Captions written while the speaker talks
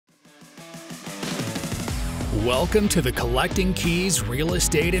Welcome to the Collecting Keys Real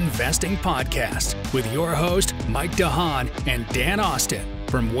Estate Investing Podcast with your host, Mike DeHaan and Dan Austin.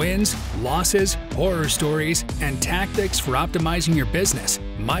 From wins, losses, horror stories, and tactics for optimizing your business,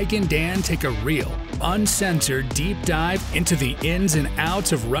 Mike and Dan take a real, uncensored deep dive into the ins and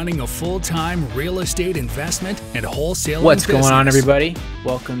outs of running a full-time real estate investment and wholesaling What's business. going on, everybody?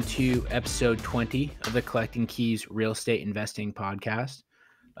 Welcome to episode 20 of the Collecting Keys Real Estate Investing Podcast.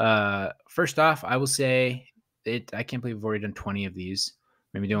 First off, I will say I can't believe we've already done 20 of these.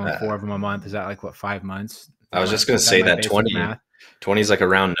 Maybe doing 4 of them a month. Is that like, what, 5 months? I was just going to say that 20 is like a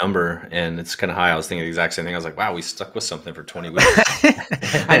round number, and it's kind of high. I was thinking the exact same thing. I was like, wow, we stuck with something for 20 weeks.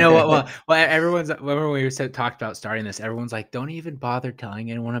 I know. Well, remember when we talked about starting this, everyone's like, don't even bother telling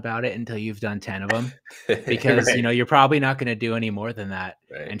anyone about it until you've done 10 of them, because, Right. you're probably not going to do any more than that.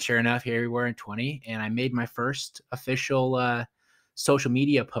 Right. And sure enough, here we were in 20, and I made my first official social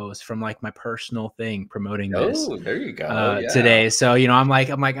media post from like my personal thing promoting this. Oh, there you go. Today. So, I'm like,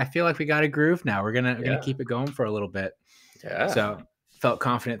 I feel like we got a groove now. We're gonna keep it going for a little bit. Yeah. So felt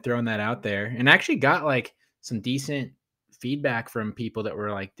confident throwing that out there, and actually got like some decent feedback from people that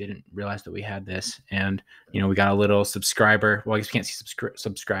were like, didn't realize that we had this. And, we got a little subscriber. Well, I guess we can't see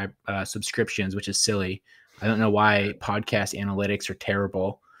subscriptions, which is silly. I don't know why podcast analytics are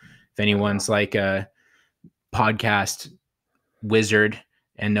terrible. If anyone's like a podcast wizard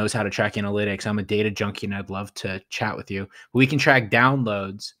and knows how to track analytics, I'm a data junkie and I'd love to chat with you. We can track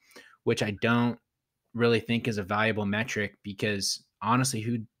downloads, which I don't really think is a valuable metric, because honestly,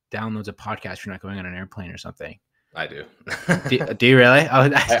 who downloads a podcast if you're not going on an airplane or something? I do. Do you really? Oh,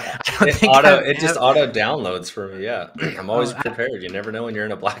 it just auto downloads for me. Yeah. I'm always prepared. You never know when you're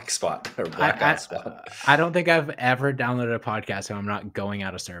in a black spot or blackout spot. I don't think I've ever downloaded a podcast so I'm not going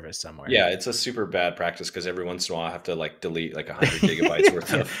out of service somewhere. Yeah, it's a super bad practice, because every once in a while I have to like delete like 100 gigabytes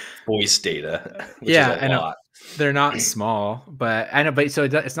worth of voice data, which is a lot. They're not small, but I know. But so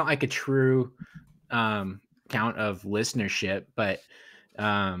it's not like a true count of listenership, but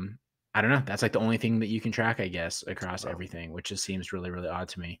I don't know. That's like the only thing that you can track, I guess, across everything, which just seems really, really odd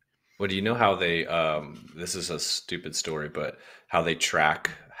to me. Well, do you know how they, this is a stupid story, but how they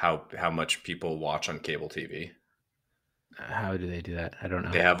track how much people watch on cable TV? How do they do that? I don't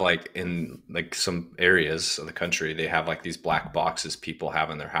know. They have like in like some areas of the country, they have like these black boxes people have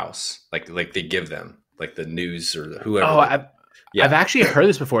in their house. Like they give them like the news or whoever. Oh, I've actually heard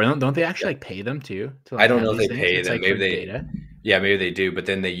this before. Don't they actually like pay them too? To, like, I don't know if they pay them. Like maybe they, data? Yeah, maybe they do. But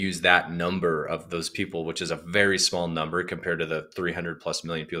then they use that number of those people, which is a very small number compared to the 300 plus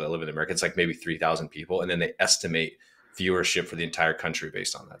million people that live in America. It's like maybe 3,000 people. And then they estimate viewership for the entire country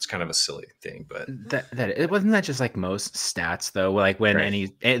based on that. It's kind of a silly thing, but it wasn't that just like most stats though. Like when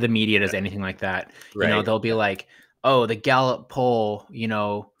the media does anything like that, they'll be like, oh, the Gallup poll,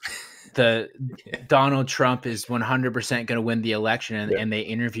 Donald Trump is 100% going to win the election, and they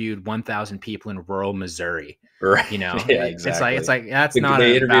interviewed 1,000 people in rural Missouri. Right. Yeah, exactly. It's like that's not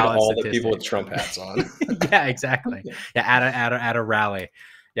they a interviewed valid all statistic. the people with Trump hats on. Yeah, exactly. Yeah, at a rally.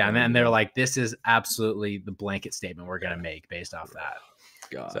 Yeah, and then they're like, this is absolutely the blanket statement we're going to make based off that.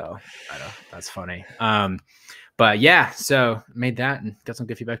 God. So I know, that's funny. But yeah, so made that and got some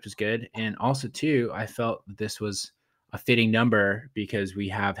good feedback, which was good. And also too, I felt that this was a fitting number because we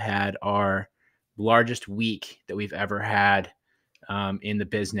have had our largest week that we've ever had in the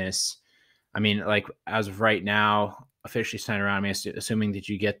business. I mean, like as of right now, officially signed around. I mean, assuming that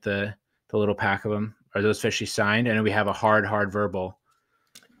you get the little pack of them, are those officially signed? I know we have a hard verbal.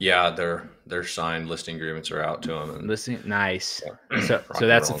 Yeah, they're signed. Listing agreements are out to them. And nice. Yeah. So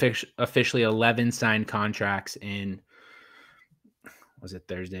that's officially 11 signed contracts in. Was it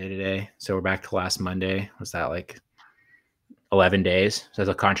Thursday today? So we're back to last Monday. Was that like 11 days? So that's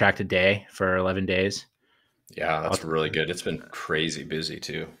a contract a day for 11 days. Yeah, that's really good. It's been crazy busy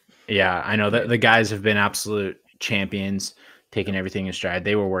too. Yeah, I know that the guys have been absolute champions, taking everything in stride.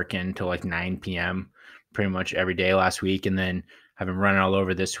 They were working till like 9 p.m. pretty much every day last week, and then have been running all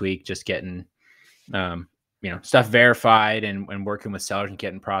over this week, just getting, stuff verified and working with sellers and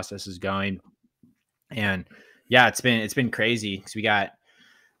getting processes going. And yeah, it's been crazy because we got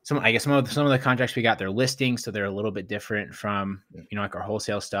some of the contracts we got, they're listings, so they're a little bit different from like our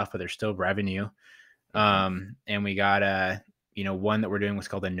wholesale stuff, but they're still revenue. And we got one that we're doing what's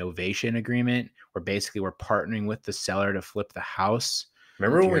called a novation agreement, where basically we're partnering with the seller to flip the house.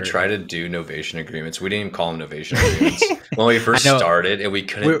 Remember when we tried to do novation agreements? We didn't even call them novation agreements when we first started, and we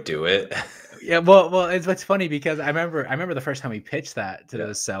couldn't do it. Yeah, well, it's funny because I remember the first time we pitched that to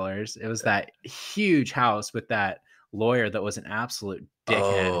those sellers. It was that huge house with that lawyer that was an absolute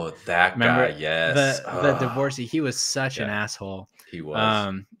dickhead. Oh, that guy, yes. The divorcee, he was such an asshole. He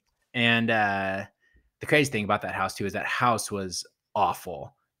was. the crazy thing about that house too is that house was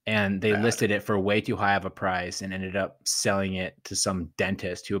awful. And they Bad. listed it for way too high of a price and ended up selling it to some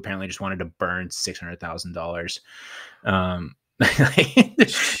dentist who apparently just wanted to burn $600,000.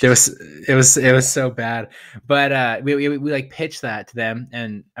 It was so bad. But we like pitched that to them,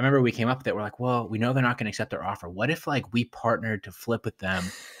 and I remember we came up with it. We're like, well, we know they're not going to accept our offer. What if like we partnered to flip with them?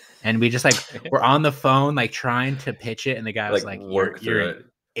 And we just like we're on the phone like trying to pitch it, and the guy was like, "You're an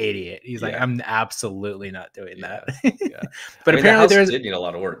idiot." He's like, "I'm absolutely not doing that." Yeah. But apparently the house did need a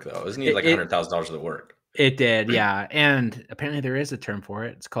lot of work though. It needed like $100,000 worth of work. It did, yeah. And apparently there is a term for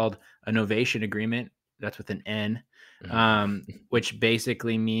it. It's called a novation agreement. That's with an N, which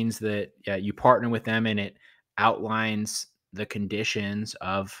basically means that you partner with them and it outlines the conditions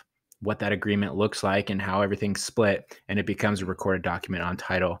of what that agreement looks like and how everything's split, and it becomes a recorded document on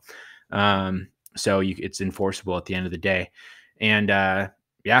title. So it's enforceable at the end of the day. And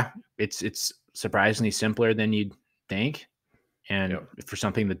it's surprisingly simpler than you'd think. And for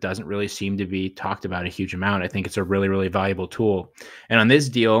something that doesn't really seem to be talked about a huge amount, I think it's a really, really valuable tool. And on this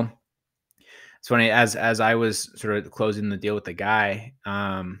deal, it's funny, as I was sort of closing the deal with the guy,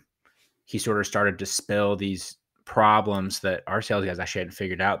 he sort of started to spill these problems that our sales guys actually hadn't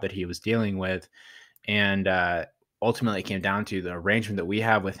figured out that he was dealing with. And ultimately it came down to the arrangement that we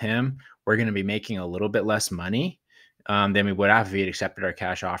have with him. We're going to be making a little bit less money than we would have if he had accepted our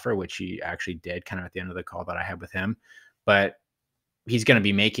cash offer, which he actually did kind of at the end of the call that I had with him. But he's going to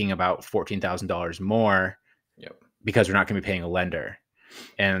be making about $14,000 more because we're not going to be paying a lender.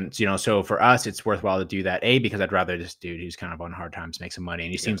 And, so for us, it's worthwhile to do that. Because I'd rather this dude who's kind of on hard times make some money,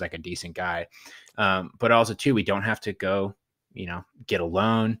 and he seems like a decent guy. But also too, we don't have to go, get a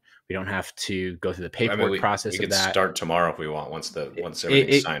loan. We don't have to go through the paperwork process of that. Start tomorrow if we want, once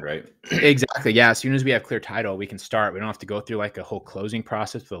everything's signed, right? Exactly. Yeah. As soon as we have clear title, we can start. We don't have to go through like a whole closing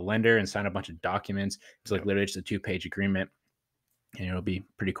process with a lender and sign a bunch of documents. It's like literally just a 2-page agreement. And it'll be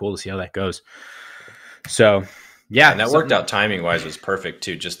pretty cool to see how that goes. So, yeah. And that worked out timing wise was perfect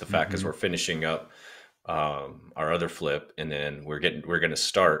too. Just the fact, because we're finishing up our other flip, and then we're going to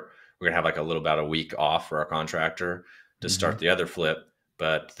start. We're going to have like about a week off for our contractor to start the other flip.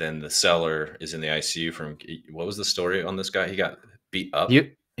 But then the seller is in the ICU from, what was the story on this guy? He got beat up.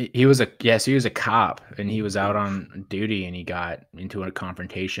 He was a cop, and he was out on duty, and he got into a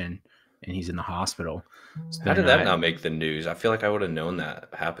confrontation, and he's in the hospital. So how did that not make the news? I feel like I would have known that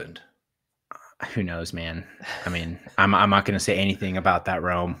happened. Who knows, man? I mean, I'm not going to say anything about that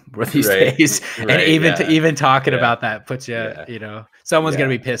realm these days. And even talking about that puts you, someone's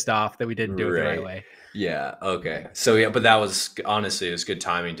going to be pissed off that we didn't do it the right way. Yeah. Okay. So but that was honestly, it was good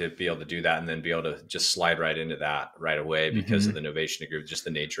timing to be able to do that and then be able to just slide right into that right away because of the novation agreement, just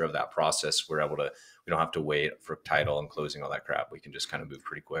the nature of that process. We don't have to wait for title and closing, all that crap. We can just kind of move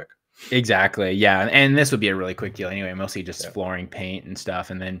pretty quick. Exactly. Yeah. And this would be a really quick deal anyway, mostly just flooring, paint and stuff.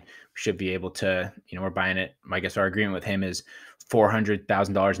 And then we should be able to, we're buying it. I guess our agreement with him is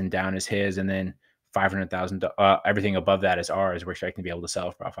 $400,000 and down is his. And then 500,000, everything above that is ours. We're expecting to be able to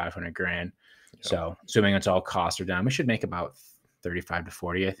sell for about 500,000. So assuming it's all costs are down, we should make about 35 to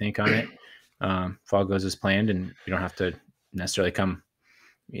 40, I think, on it. If all goes as planned, and we don't have to necessarily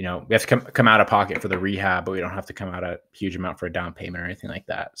we have to come out of pocket for the rehab, but we don't have to come out a huge amount for a down payment or anything like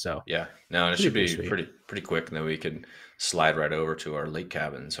that. So it should be pretty quick, and then we can slide right over to our lake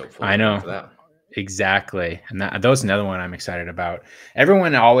cabins. Hopefully, I know that. Exactly, and that was another one I'm excited about.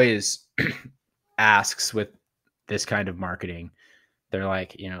 Everyone always asks with this kind of marketing, they're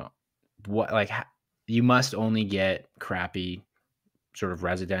like, what, like, you must only get crappy sort of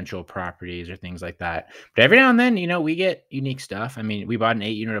residential properties or things like that. But every now and then, we get unique stuff. I mean, we bought an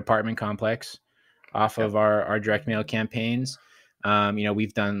 8-unit apartment complex off of our direct mail campaigns.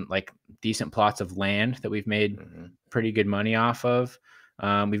 We've done like decent plots of land that we've made pretty good money off of.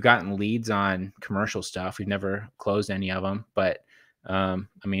 We've gotten leads on commercial stuff. We've never closed any of them, but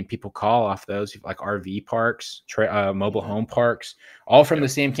people call off those, like RV parks, mobile home parks, all from the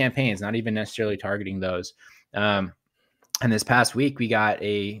same campaigns, not even necessarily targeting those. And this past week, we got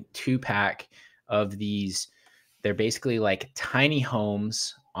a 2-pack of these. They're basically like tiny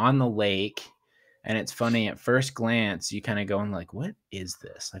homes on the lake. And it's funny, at first glance, you kind of going like, what is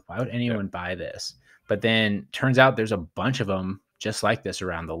this? Like, why would anyone buy this? But then turns out there's a bunch of them just like this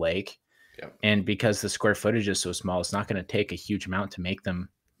around the lake. Yep. And because the square footage is so small, it's not going to take a huge amount to make them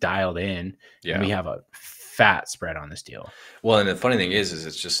dialed in. Yeah. And we have a fat spread on this deal. Well, and the funny thing is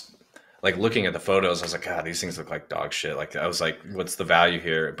it's just like looking at the photos, I was like, God, these things look like dog shit. Like, I was like, what's the value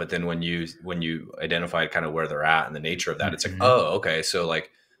here? But then when you identified kind of where they're at and the nature of that, it's like, oh, okay. So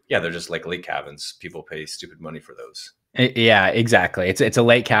like, yeah, they're just like lake cabins. People pay stupid money for those. Yeah, exactly. It's a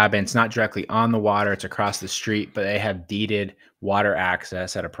lake cabin. It's not directly on the water. It's across the street, but they have deeded water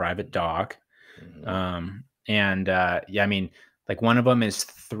access at a private dock. Mhm. Yeah, I mean, like one of them is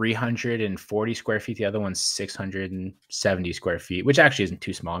 340 square feet. The other one's 670 square feet, which actually isn't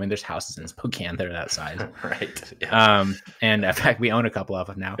too small. I mean, there's houses in Spokane that are that size. Right. Yeah. And in fact, we own a couple of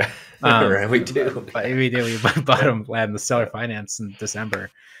them now. Right, we do. But we did. We bought them and the seller finance in December.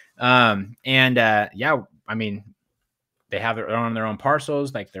 Yeah, I mean, they're on their own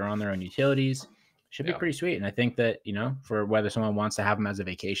parcels, like they're on their own utilities. Should be Yeah. pretty sweet. And I think that, for whether someone wants to have them as a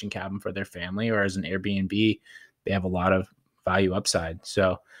vacation cabin for their family or as an Airbnb, they have a lot of value upside.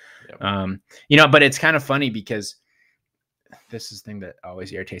 So, Yep. but it's kind of funny because this is the thing that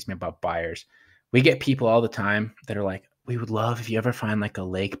always irritates me about buyers. We get people all the time that are like, we would love if you ever find like a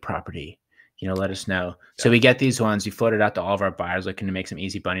lake property, let us know. So Yeah. we get these ones, we float it out to all of our buyers looking to make some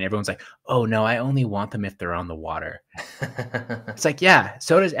easy money. And everyone's like, oh no, I only want them if they're on the water. It's like, yeah,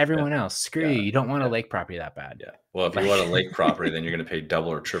 so does everyone else. Screw you. You don't want a lake property that bad. Yeah. Well, if you want a lake property, then you're going to pay double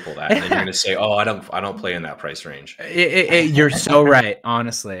or triple that. And then you're going to say, oh, I don't play in that price range. You're so right.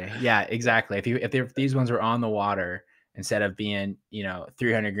 Honestly. Yeah, exactly. If these ones were on the water, instead of being,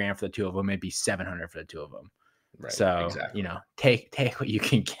 300 grand for the two of them, it'd be 700 for the two of them. Right. So, exactly. Take what you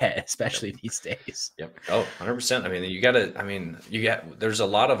can get, especially these days. Yep. Oh, 100%. I mean, there's a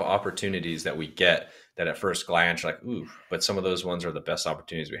lot of opportunities that we get that at first glance, you're like, ooh, but some of those ones are the best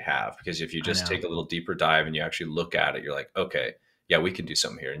opportunities we have, because if you just take a little deeper dive and you actually look at it, you're like, okay, yeah, we can do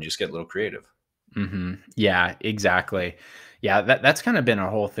something here, and you just get a little creative. Mm-hmm. Yeah, exactly. Yeah. That's kind of been our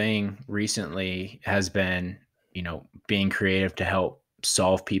whole thing recently, has been, being creative to help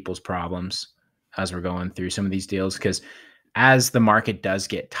solve people's problems as we're going through some of these deals. Because as the market does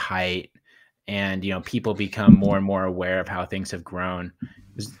get tight and, people become more and more aware of how things have grown,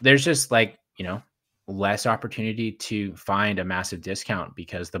 there's just like, less opportunity to find a massive discount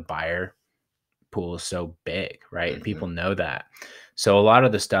because the buyer pool is so big, right? And people know that. So a lot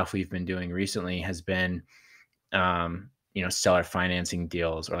of the stuff we've been doing recently has been, seller financing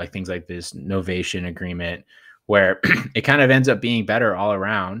deals, or like things like this novation agreement, where it kind of ends up being better all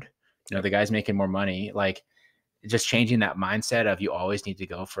around. The guy's making more money. Like, just changing that mindset of you always need to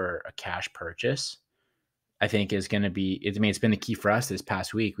go for a cash purchase, I think is going to be, it's been the key for us this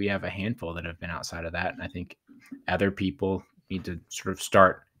past week. We have a handful that have been outside of that. And I think other people need to sort of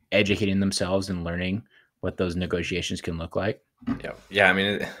start educating themselves and learning what those negotiations can look like. Yeah. Yeah. I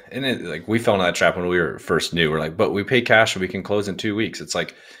mean, like we fell into that trap when we were first new. We're like, but we pay cash and we can close in 2 weeks. It's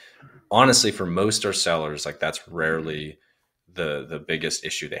like, honestly, for most our sellers, like that's rarely the biggest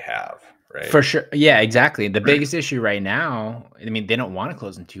issue they have. Right. For sure. Yeah, exactly. The biggest issue right now, I mean, they don't want to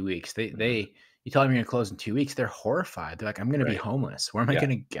close in 2 weeks. You tell them you're going to close in 2 weeks, they're horrified. They're like, I'm going to be homeless. Where am I going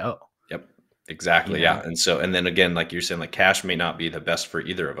to go? Yep. Exactly. Yeah. And then again, like you're saying, like cash may not be the best for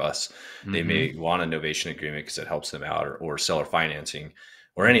either of us. They may want a novation agreement because it helps them out, or seller financing,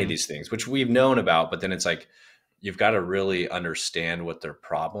 or any of these things, which we've known about. But then it's like, you've got to really understand what their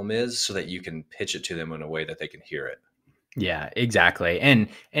problem is so that you can pitch it to them in a way that they can hear it. Yeah, exactly. And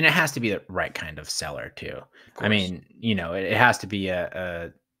it has to be the right kind of seller too. I mean, it has to be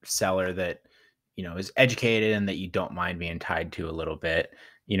a seller that, is educated and that you don't mind being tied to a little bit.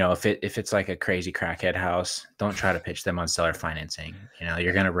 If it's like a crazy crackhead house, don't try to pitch them on seller financing.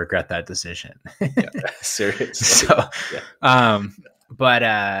 You're going to regret that decision. Yeah, seriously. So,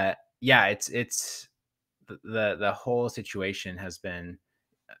 it's the whole situation has been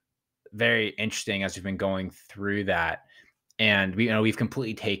very interesting as we've been going through that. And we've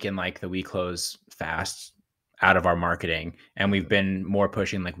completely taken like the we close fast out of our marketing, and we've been more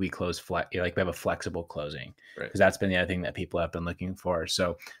pushing like we close like we have a flexible closing, because that's been the other thing that people have been looking for.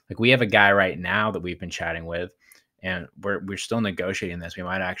 So like we have a guy right now that we've been chatting with, and we're still negotiating this. We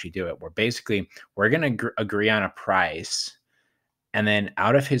might actually do it. We're going to agree on a price, and then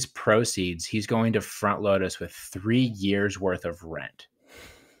out of his proceeds, he's going to front load us with 3 years worth of rent.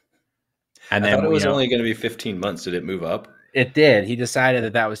 And I then thought it was only going to be 15 months. Did it move up? It did. He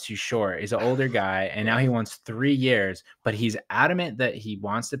decided that was too short. He's an older guy, and now he wants 3 years, but he's adamant that he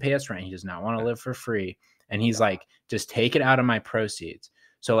wants to pay us rent. He does not want to live for free. And he's like, just take it out of my proceeds.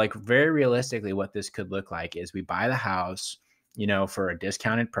 So like very realistically, what this could look like is we buy the house, for a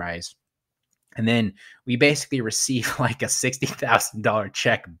discounted price. And then we basically receive like a $60,000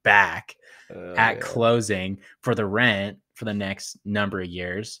 check back at closing for the rent for the next number of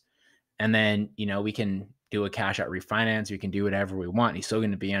years. And then, we can do a cash out refinance. We can do whatever we want. He's still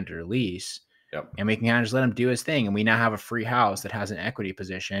going to be under lease. And we can kind of just let him do his thing. And we now have a free house that has an equity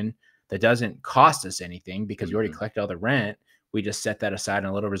position that doesn't cost us anything, because we already collected all the rent. We just set that aside in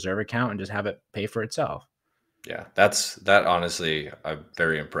a little reserve account and just have it pay for itself. Yeah, that honestly, I'm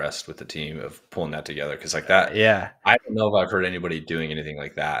very impressed with the team of pulling that together because like that, Yeah. I don't know if I've heard anybody doing anything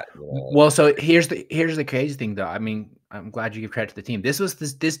like that. Well, so here's the crazy thing though. I mean, I'm glad you give credit to the team. This was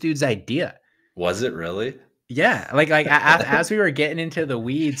this dude's idea. Was it really? Yeah, like as we were getting into the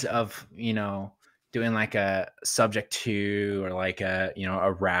weeds of, doing like a subject to or like a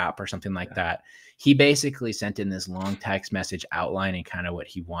rap or something like that, he basically sent in this long text message outlining kind of what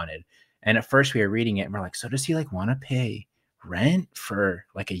he wanted. And at first we were reading it and we're like, so does he like want to pay rent for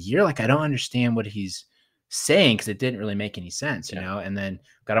like a year? Like I don't understand what he's saying because it didn't really make any sense, And then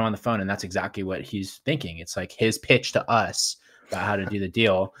got him on the phone and that's exactly what he's thinking. It's like his pitch to us about how to do the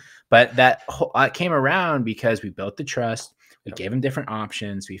deal. But that came around because we built the trust. We gave him different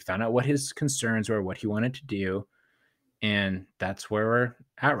options. We found out what his concerns were, what he wanted to do. And that's where we're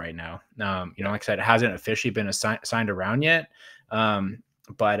at right now. Like I said, it hasn't officially been signed around yet.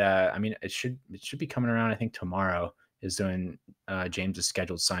 But I mean, it should be coming around. I think tomorrow is when James's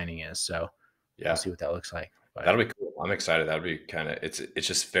scheduled signing is. So we'll see what that looks like. But, that'll be cool. I'm excited. That'll be it's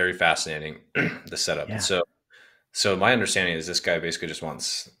just very fascinating, the setup. Yeah. And so my understanding is this guy basically just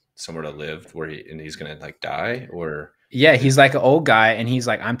wants somewhere to live where he's gonna like die or yeah, he's like an old guy and he's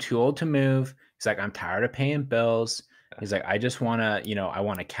like, I'm too old to move. He's like, I'm tired of paying bills. He's like, I just want to, I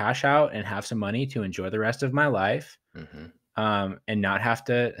want to cash out and have some money to enjoy the rest of my life. And not have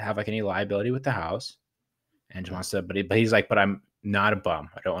to have like any liability with the house and just wants to, but he's like, but I'm not a bum.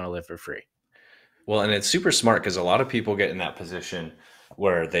 I don't want to live for free. Well, and it's super smart because a lot of people get in that position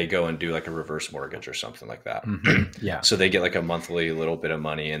where they go and do like a reverse mortgage or something like that. Yeah. So they get like a monthly little bit of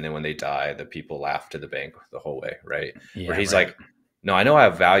money. And then when they die, the people laugh to the bank the whole way. Right. Yeah, where he's like, no, I know I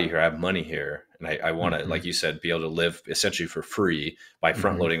have value here. I have money here. And I want to, like you said, be able to live essentially for free by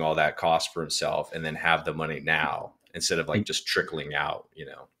front loading all that cost for himself and then have the money now instead of like just trickling out,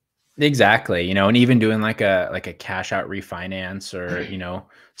 Exactly. And even doing like a cash out refinance or,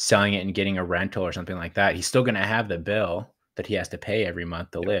 selling it and getting a rental or something like that. He's still going to have the bill that he has to pay every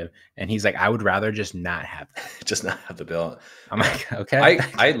month to live. And he's like, I would rather just not have that. Just not have the bill. I'm like, okay.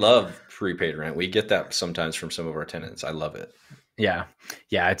 I love prepaid rent. We get that sometimes from some of our tenants. I love it. Yeah.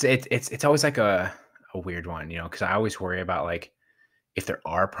 Yeah. It's always like a weird one, because I always worry about like, if there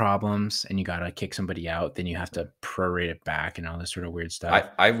are problems and you got to kick somebody out, then you have to prorate it back and all this sort of weird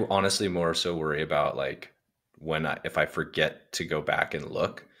stuff. I honestly more so worry about like if I forget to go back and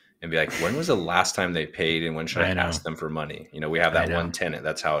look and be like, when was the last time they paid and when should I ask them for money? We have that one tenant.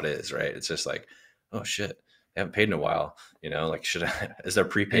 That's how it is, right? It's just like, oh shit, they haven't paid in a while. Like, is there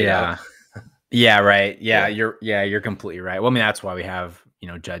prepaid out? Yeah, right. Yeah, you're completely right. Well, I mean, that's why we have,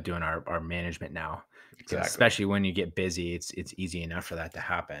 Judd doing our management now. Exactly. Especially when you get busy, it's easy enough for that to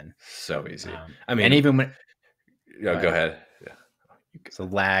happen. So easy. I mean, and even when go ahead. Yeah. It's a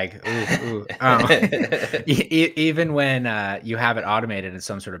lag. Ooh. Even when you have it automated in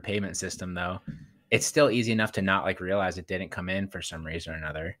some sort of payment system, though, it's still easy enough to not like realize it didn't come in for some reason or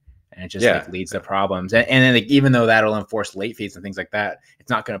another, and it just like leads to problems. And then like, even though that'll enforce late fees and things like that, it's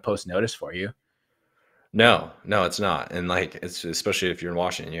not going to post notice for you. No, it's not. And like, it's especially if you're in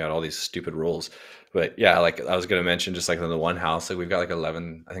Washington, you got all these stupid rules. But yeah, like I was going to mention, just like in the one house, like we've got like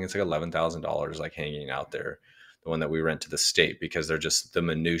 $11,000 like hanging out there. The one that we rent to the state because they're just, the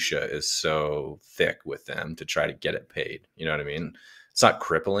minutia is so thick with them to try to get it paid. You know what I mean? It's not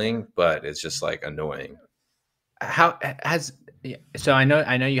crippling, but it's just like annoying. So I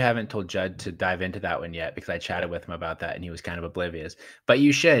know you haven't told Judd to dive into that one yet because I chatted with him about that and he was kind of oblivious. But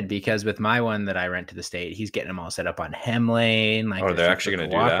you should, because with my one that I rent to the state, he's getting them all set up on Hemlane. Like, they're actually going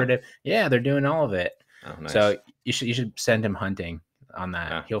to do that? Yeah, they're doing all of it. Oh, nice. So you should send him hunting on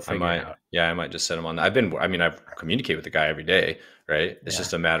that. Yeah, he'll figure it out. Yeah, I might just send him on. I've communicated with the guy every day, right? It's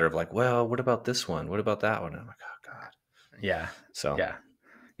just a matter of like, well, what about this one? What about that one? I'm like, oh God. Yeah. So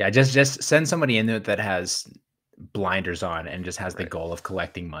yeah. Just send somebody in there that has blinders on and just has the goal of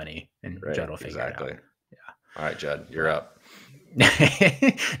collecting money, and Judd will figure it out. Yeah. All right, Judd, you're up.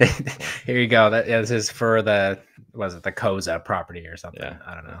 Here you go. This is for the Koza property or something. Yeah.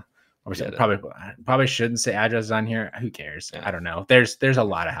 I don't know. Or probably shouldn't say addresses on here. Who cares? Yeah. I don't know. There's a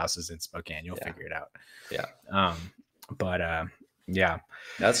lot of houses in Spokane. You'll figure it out. Yeah. But yeah.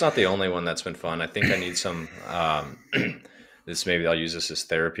 That's not the only one that's been fun. I think I need some maybe I'll use this as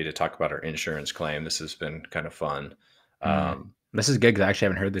therapy to talk about our insurance claim. This has been kind of fun. This is good because I actually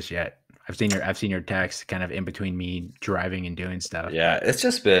haven't heard this yet. I've seen your text kind of in between me driving and doing stuff. Yeah, it's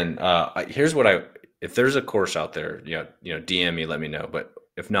just been here's what if there's a course out there, DM me, let me know. But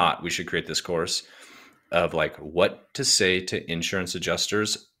if not, we should create this course of like what to say to insurance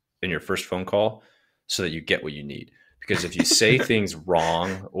adjusters in your first phone call so that you get what you need. because if you say things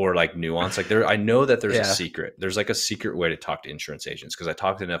wrong or like nuance, like I know that there's a secret. There's like a secret way to talk to insurance agents, because I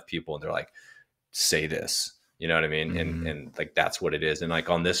talk to enough people and they're like, say this, you know what I mean? And like, that's what it is. And like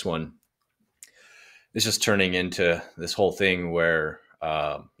on this one, it's just turning into this whole thing where,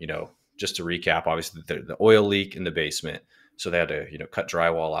 just to recap, obviously the oil leak in the basement. So they had to, cut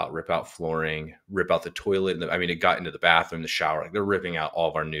drywall out, rip out flooring, rip out the toilet. It got into the bathroom, the shower. Like, they're ripping out all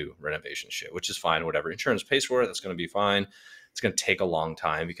of our new renovation shit, which is fine. Whatever insurance pays for it, that's going to be fine. It's going to take a long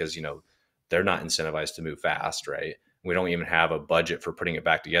time because, they're not incentivized to move fast, right? We don't even have a budget for putting it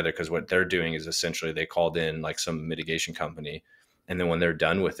back together, because what they're doing is essentially they called in like some mitigation company. And then when they're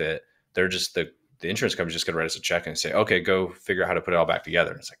done with it, they're just the insurance company's just going to write us a check and say, okay, go figure out how to put it all back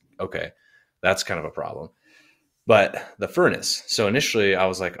together. It's like, okay, that's kind of a problem. But the furnace. So initially I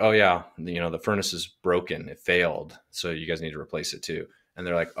was like, oh yeah, the furnace is broken. It failed. So you guys need to replace it too. And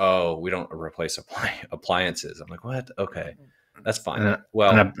they're like, oh, we don't replace appliances. I'm like, what? Okay, that's fine.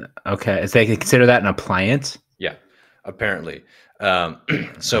 Okay. Is they consider that an appliance? Yeah, apparently.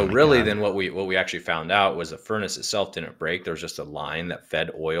 So really then what we actually found out was the furnace itself didn't break. There was just a line that fed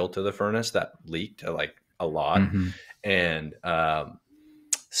oil to the furnace that leaked like a lot. And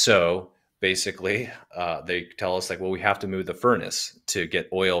so basically they tell us like, well, we have to move the furnace to get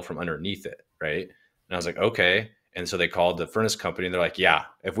oil from underneath it, right? And I was like, okay. And so they called the furnace company and they're like, yeah,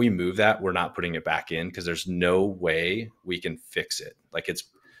 if we move that, we're not putting it back in, because there's no way we can fix it. Like, it's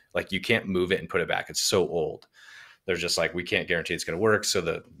like, you can't move it and put it back. It's so old. They're just like, we can't guarantee it's going to work. So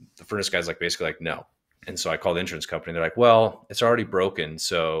the furnace guy's like, basically like, no. And so I called the insurance company. They're like, well, it's already broken,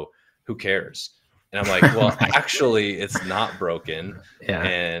 so who cares? And I'm like, well, actually it's not broken. Yeah.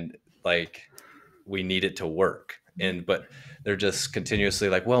 And like, we need it to work. But they're just continuously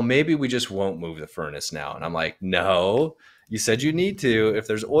like, well, maybe we just won't move the furnace now. And I'm like, no, you said you need to, if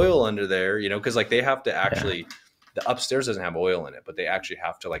there's oil under there, cause like they have to actually, the upstairs doesn't have oil in it, but they actually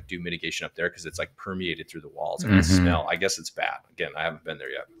have to like do mitigation up there, because it's like permeated through the walls and the smell. I guess it's bad. Again, I haven't been there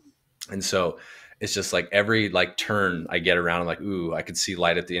yet. And so it's just like every like turn I get around, I'm like, ooh, I could see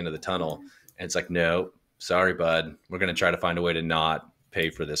light at the end of the tunnel. And it's like, no, sorry, bud. We're going to try to find a way to not pay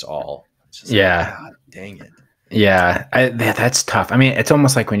for this all. It's just like, God, dang it. Yeah. That's tough. It's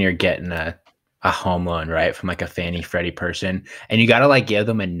almost like when you're getting a home loan, right? From like a Fannie Freddie person, and you got to like give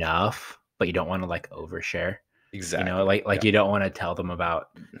them enough, but you don't want to like overshare. Exactly. You don't want to tell them about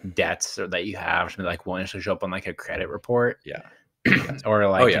debts or that you have, something like won't show up on like a credit report. Yeah. Or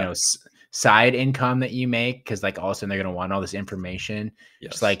like, side income that you make, because like all of a sudden they're going to want all this information.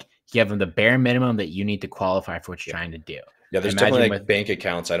 Just like give them the bare minimum that you need to qualify for what you're trying to do. Yeah, there's definitely like bank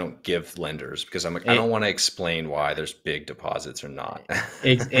accounts I don't give lenders, because I'm like, I don't want to explain why there's big deposits or not.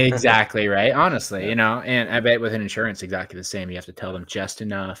 Exactly, right? Honestly, and I bet with an insurance, exactly the same. You have to tell them just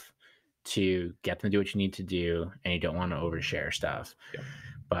enough to get them to do what you need to do, and you don't want to overshare stuff.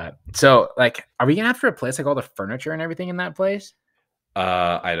 But so like, are we gonna have to replace like all the furniture and everything in that place?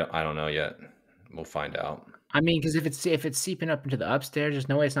 I don't know yet. We'll find out. Because if it's seeping up into the upstairs, there's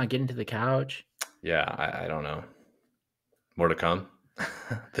no way it's not getting to the couch. Yeah, I don't know. More to come.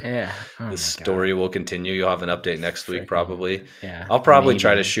 The story will continue. You'll have an update next week, probably. Yeah, I'll probably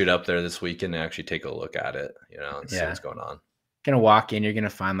try to shoot up there this weekend and actually take a look at it, and see what's going on. Gonna walk in, you're gonna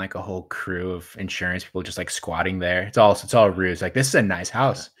find like a whole crew of insurance people just like squatting there. It's all a ruse. Like, this is a nice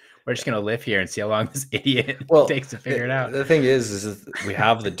house. We're just gonna live here and see how long this idiot takes to figure it out. The thing is we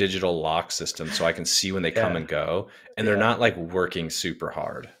have the digital lock system, so I can see when they come and go, and they're not like working super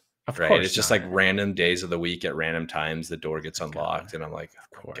hard. Of right? course It's just like random days of the week at random times, the door gets unlocked, and I'm like, of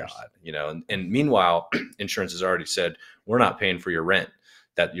course, God, and meanwhile, insurance has already said, we're not paying for your rent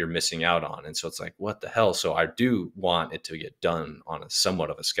that you're missing out on. And so it's like, what the hell? So I do want it to get done on a somewhat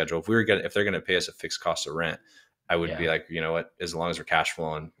of a schedule. If they're going to pay us a fixed cost of rent, I would be like, you know what, as long as we're cash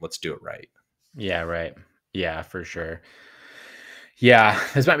flowing, let's do it right. Yeah. Right. Yeah, for sure. Yeah.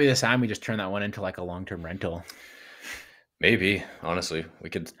 This might be the time we just turn that one into like a long-term rental. Maybe, honestly, we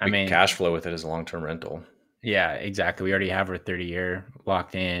could cash flow with it as a long-term rental. Yeah, exactly. We already have our 30-year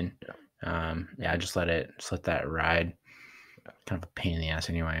locked in. Just let that ride. Kind of a pain in the ass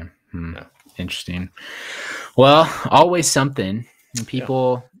anyway. Interesting. Well, always something. And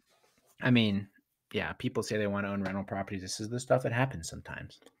people, people say they want to own rental properties. This is the stuff that happens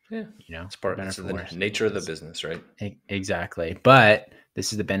sometimes. Yeah. It's part of the nature of the business, right? Exactly. But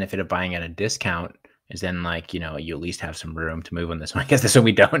this is the benefit of buying at a discount, is then like, you at least have some room to move on this one. I guess this one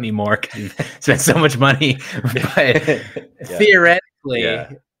we don't anymore because you've spent so much money. But theoretically,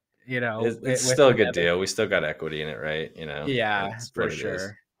 it's still a good deal. We still got equity in it, right? Yeah, for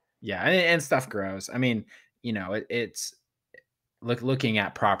sure. Yeah. And stuff grows. It's looking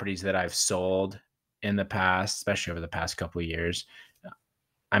at properties that I've sold in the past, especially over the past couple of years.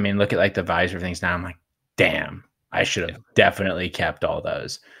 I mean, look at like the visor things now. I'm like, damn, I should have definitely kept all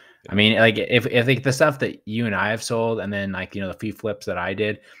those. I mean, like if like the stuff that you and I have sold, and then like, the fee flips that I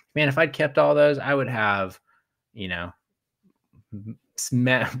did, man, if I'd kept all those, I would have,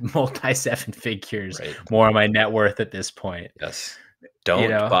 multi seven figures more on my net worth at this point. Yes.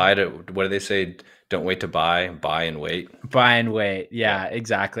 Don't buy to, what do they say? Don't wait to buy and wait. Buy and wait. Yeah,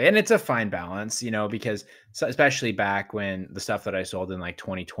 exactly. And it's a fine balance, because especially back when the stuff that I sold in like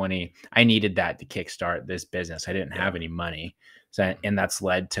 2020, I needed that to kickstart this business. I didn't have any money. So, and that's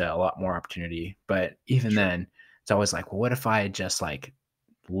led to a lot more opportunity. But even then, it's always like, well, what if I had just like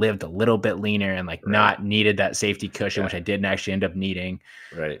lived a little bit leaner and like not needed that safety cushion, which I didn't actually end up needing.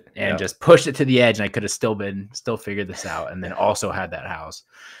 Right. And just pushed it to the edge, and I could have still figured this out, and then also had that house.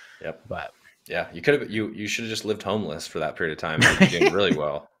 Yep. But yeah, you could have, you should have just lived homeless for that period of time. You're doing really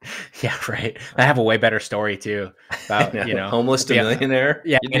well. Yeah, right. I have a way better story too about, homeless to millionaire.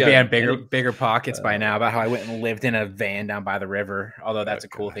 Yeah, if we had bigger pockets by now, about how I went and lived in a van down by the river. Although that's a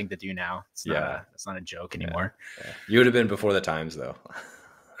cool thing to do now. It's not a joke anymore. Yeah. You would have been before the times though.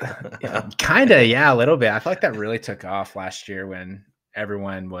 Kind of, yeah, a little bit. I feel like that really took off last year when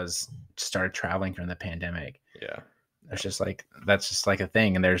everyone started traveling during the pandemic. Yeah. It's just like, that's just like a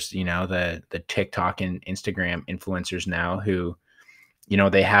thing. And there's, the TikTok and Instagram influencers now who,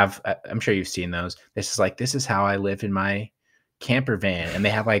 they have, I'm sure you've seen those. This is how I live in my camper van. And they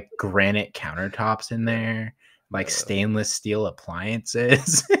have like granite countertops in there, like stainless steel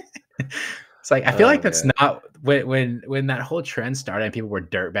appliances. It's like, I feel like that's not when that whole trend started and people were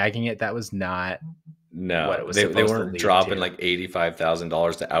dirt bagging it. That was not. No, what it was they weren't dropping like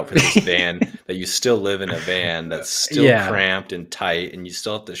 $85,000 to outfit this van that you still live in a van that's still cramped and tight, and you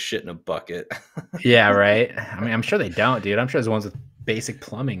still have to shit in a bucket. Yeah, right. I mean, I'm sure they don't, dude. I'm sure there's ones with basic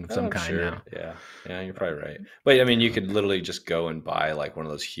plumbing of some kind now. Yeah, you're probably right. But I mean, you could literally just go and buy like one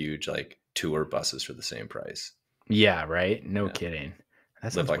of those huge like tour buses for the same price. Yeah, right. No kidding.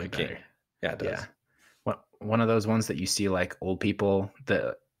 That sounds like way a better. king. Yeah, it does. Yeah. One of those ones that you see like old people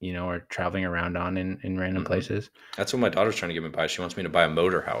that are traveling around on in random places. That's what my daughter's trying to get me to buy. She wants me to buy a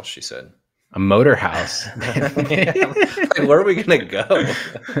motor house, she said. A motor house? Like, where are we gonna go?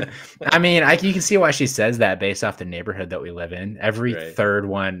 I mean, you can see why she says that based off the neighborhood that we live in. Every third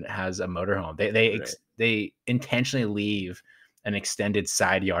one has a motorhome. They intentionally leave an extended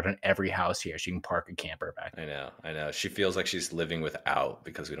side yard on every house here, so you can park a camper back. I know. She feels like she's living without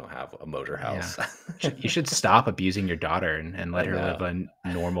because we don't have a motor house. Yeah. You should stop abusing your daughter and let her live a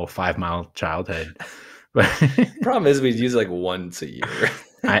normal 5-mile childhood. But problem is we use like once a year.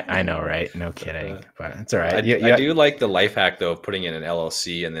 I know, right? No kidding. But it's all right. I do like the life hack though of putting in an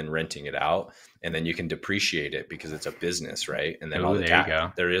LLC and then renting it out, and then you can depreciate it because it's a business, right? And then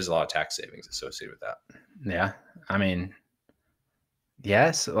there is a lot of tax savings associated with that. Yeah, I mean.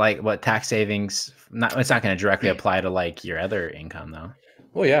 Yes, like what tax savings? It's not going to directly apply to like your other income, though.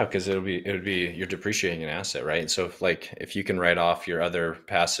 Well, yeah, because it would be you're depreciating an asset, right? So if you can write off your other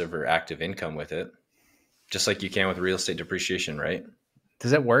passive or active income with it, just like you can with real estate depreciation, right?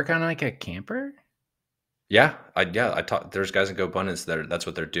 Does it work on like a camper? Yeah, I taught. There's guys in GoAbundance that's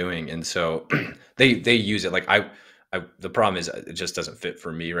what they're doing, and so they use it. Like the problem is it just doesn't fit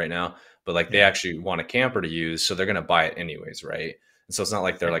for me right now. But like they actually want a camper to use, so they're going to buy it anyways, right? And so it's not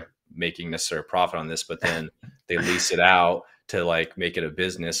like they're like making necessarily profit on this, but then they lease it out to like make it a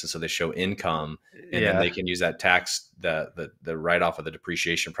business, and so they show income, and then they can use that tax the write off of the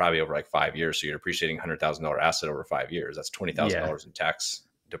depreciation probably over like 5 years. So you're depreciating $100,000 asset over 5 years. That's $20,000 in tax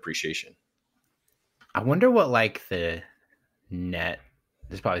depreciation. I wonder what like the net.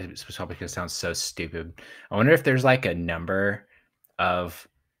 This is probably going to sound so stupid. I wonder if there's like a number of.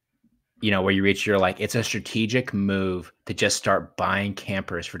 Where you reach, you're like, it's a strategic move to just start buying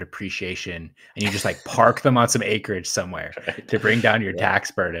campers for depreciation, and you just like park them on some acreage somewhere to bring down your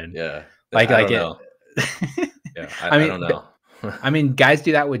tax burden. Yeah. I don't know. I mean, guys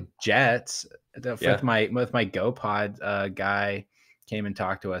do that with jets. With my GoPod guy came and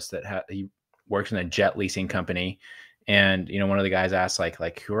talked to us that he works in a jet leasing company. And, one of the guys asked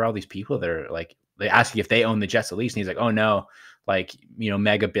like, who are all these people that are like, they ask if they own the jets at least. And he's like, oh no. Like,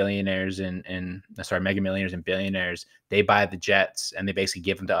 mega millionaires and billionaires, they buy the jets and they basically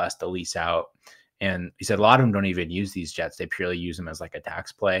give them to us to lease out. And he said a lot of them don't even use these jets. They purely use them as like a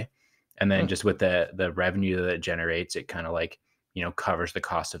tax play. And then just with the revenue that it generates, it kind of like, covers the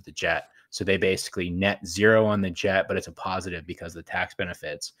cost of the jet. So they basically net zero on the jet, but it's a positive because of the tax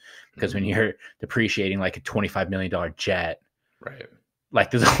benefits. Because when you're depreciating like a $25 million jet, right,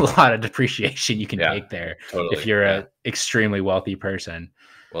 like there's a lot of depreciation you can Yeah, take there totally. if you're Yeah. a extremely wealthy person.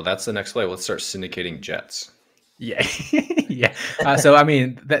 Well, that's the next play. Let's start syndicating jets. Yeah. Yeah. So, I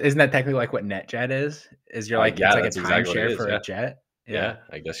mean, isn't that technically like what NetJet is? Is you're like, it's Yeah, like a that's exactly what it timeshare is. for a Yeah. jet. Yeah. Yeah,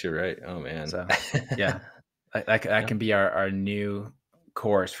 I guess you're right. Oh man. So, yeah, that Yeah. can be our new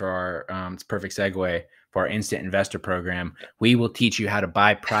course for our, it's a perfect segue for our instant investor program. We will teach you how to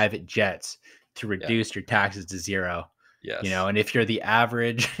buy private jets to reduce your taxes to zero. You know, Yes. and if you're the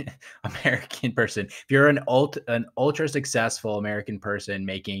average American person, if you're an ultra successful American person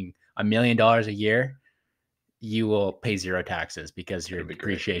making $1 million a year, you will pay zero taxes because your It'll be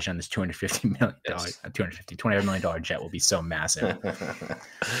great. depreciation on this $250 million, Yes. $25 million jet will be so massive.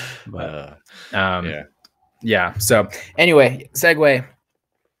 But Yeah. yeah. So anyway, segue.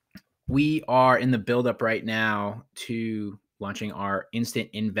 We are in the buildup right now to launching our instant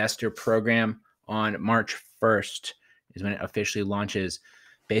investor program on March 1st is when it officially launches.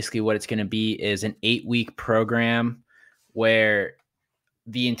 Basically, what it's going to be is an 8-week program where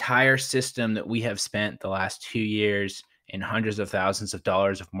the entire system that we have spent the last 2 years in hundreds of thousands of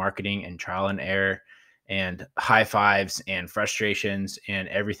dollars of marketing and trial and error and high fives and frustrations and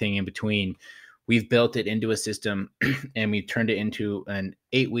everything in between, we've built it into a system and we turned it into an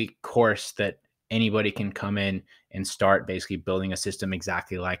 8-week course that anybody can come in and start basically building a system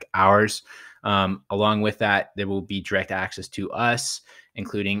exactly like ours. Along with that, there will be direct access to us,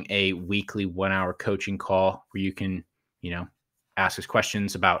 including a weekly 1-hour coaching call where you can, ask us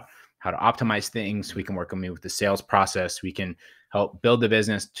questions about how to optimize things. We can work on me with the sales process. We can help build the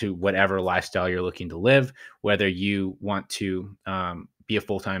business to whatever lifestyle you're looking to live, whether you want to be a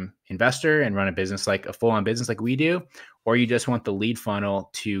full-time investor and run a business like a full-on business like we do, or you just want the lead funnel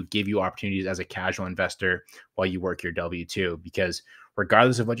to give you opportunities as a casual investor while you work your W-2. Because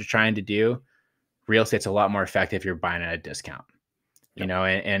regardless of what you're trying to do, real estate's a lot more effective if you're buying at a discount. Yep.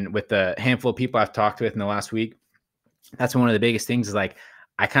 And with the handful of people I've talked with in the last week, that's one of the biggest things is like,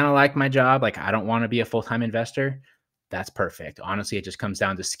 I kind of like my job. Like, I don't want to be a full-time investor. That's perfect. Honestly, it just comes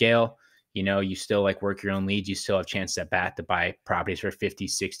down to scale. You still like work your own leads. You still have chances at bat to buy properties for 50,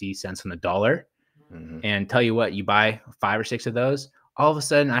 60 cents on the dollar. Mm-hmm. And tell you what, you buy 5 or 6 of those, all of a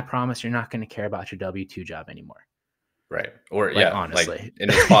sudden, I promise you're not going to care about your W-2 job anymore. Right. Or like, honestly,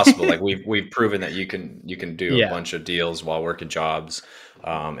 and it's possible. Like we've proven that you can do a bunch of deals while working jobs.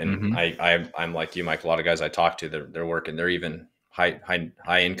 And I'm like you, Mike. A lot of guys I talk to, they're working. They're even high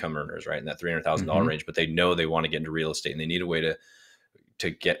income earners, right, in that $300,000 range. But they know they want to get into real estate, and they need a way to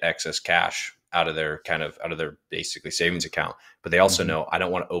get excess cash out of their basically savings account. But they also know, I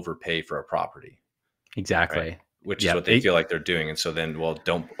don't want to overpay for a property. Exactly. Right? Which is what they feel like they're doing. And so then, well,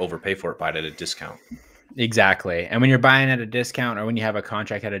 don't overpay for it. Buy it at a discount. Exactly. And when you're buying at a discount or when you have a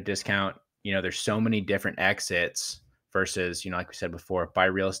contract at a discount, there's so many different exits versus, like we said before, buy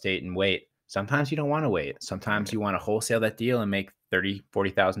real estate and wait. Sometimes you don't want to wait. Sometimes you want to wholesale that deal and make $30,000,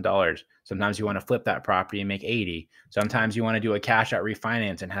 $40,000. Sometimes you want to flip that property and make 80. Sometimes you want to do a cash out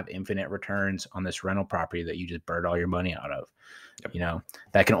refinance and have infinite returns on this rental property that you just burned all your money out of. Yep.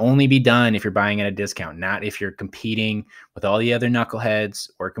 That can only be done if you're buying at a discount, not if you're competing with all the other knuckleheads,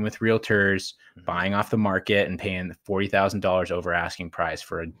 working with realtors, buying off the market and paying $40,000 over asking price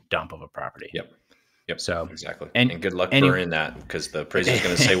for a dump of a property. Yep. So exactly. And good luck burning that, because the appraiser is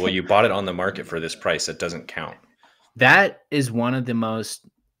going to say, well, you bought it on the market for this price. That doesn't count. That is one of the most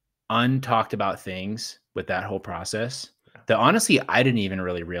untalked about things with that whole process that honestly, I didn't even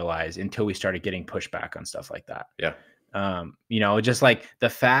really realize until we started getting pushback on stuff like that. Yeah. Just like the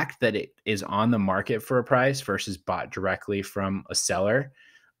fact that it is on the market for a price versus bought directly from a seller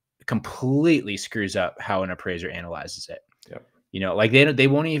completely screws up how an appraiser analyzes it. Yep. Like they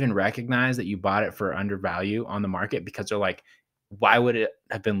won't even recognize that you bought it for undervalue on the market, because they're like, why would it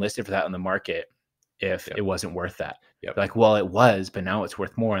have been listed for that on the market if it wasn't worth that? Yep. Like, well, it was, but now it's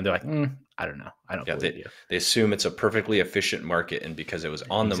worth more. And they're like, I don't know. I don't believe you. They assume it's a perfectly efficient market, and because it was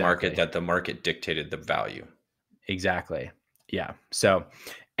on the market, that the market dictated the value. Exactly. Yeah. So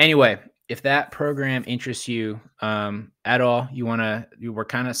anyway, if that program interests you at all, we're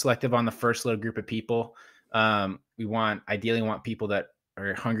kind of selective on the first little group of people. We ideally want people that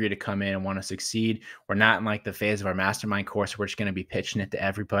are hungry to come in and want to succeed. We're not in like the phase of our mastermind course. We're just going to be pitching it to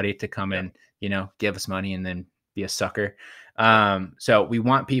everybody to come in, give us money and then be a sucker. So we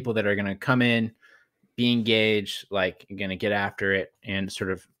want people that are going to come in, be engaged, like going to get after it and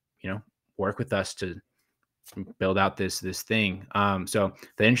sort of, work with us to build out this thing. So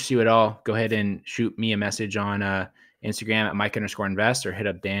if that interests you at all, go ahead and shoot me a message on Instagram at Mike_invest, or hit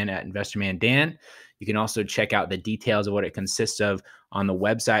up Dan at InvestormanDan. You can also check out the details of what it consists of on the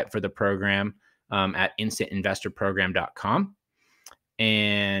website for the program at instantinvestorprogram.com.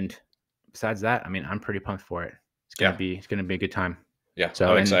 And besides that, I mean, I'm pretty pumped for it. It's gonna be a good time. Yeah,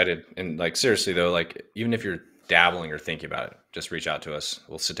 So I'm excited. And like seriously though, like even if you're dabbling or thinking about it, just reach out to us.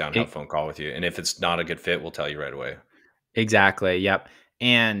 We'll sit down and have a phone call with you. And if it's not a good fit, we'll tell you right away. Exactly. Yep.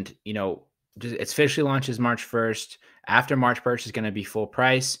 And its officially launches March 1st. After March 1st is going to be full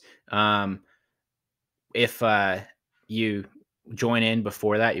price. If you join in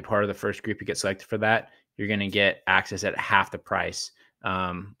before that, you're part of the first group, you get selected for that, you're going to get access at half the price,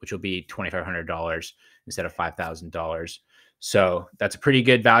 which will be $2,500 instead of $5,000. So that's a pretty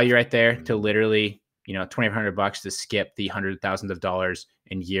good value right there to literally, $2,500 to skip the hundreds of thousands of dollars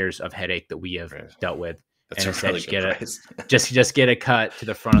and years of headache that we have dealt with. That's and a really good price. just get a cut to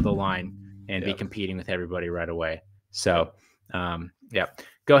the front of the line and be competing with everybody right away. So, go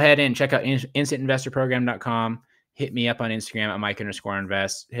ahead and check out instantinvestorprogram.com. Hit me up on Instagram at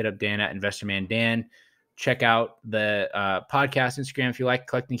Mike_invest. Hit up Dan at InvestorManDan. Check out the podcast Instagram if you like,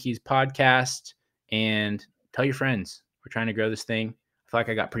 Collecting Keys Podcast, and tell your friends. We're trying to grow this thing. I feel like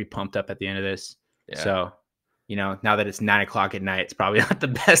I got pretty pumped up at the end of this. Yeah. So, now that it's 9:00 at night, it's probably not the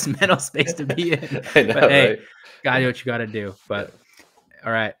best mental space to be in. I know, but hey, right? gotta do what you gotta do. But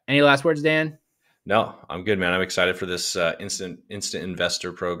all right. Any last words, Dan? No, I'm good, man. I'm excited for this instant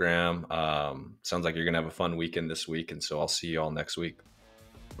investor program. Sounds like you're gonna have a fun weekend this week, and so I'll see you all next week.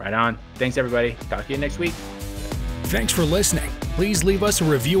 Right on. Thanks, everybody. Talk to you next week. Thanks for listening. Please leave us a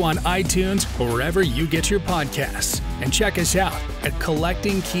review on iTunes or wherever you get your podcasts. And check us out at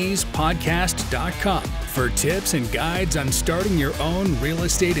collectingkeyspodcast.com for tips and guides on starting your own real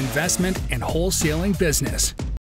estate investment and wholesaling business.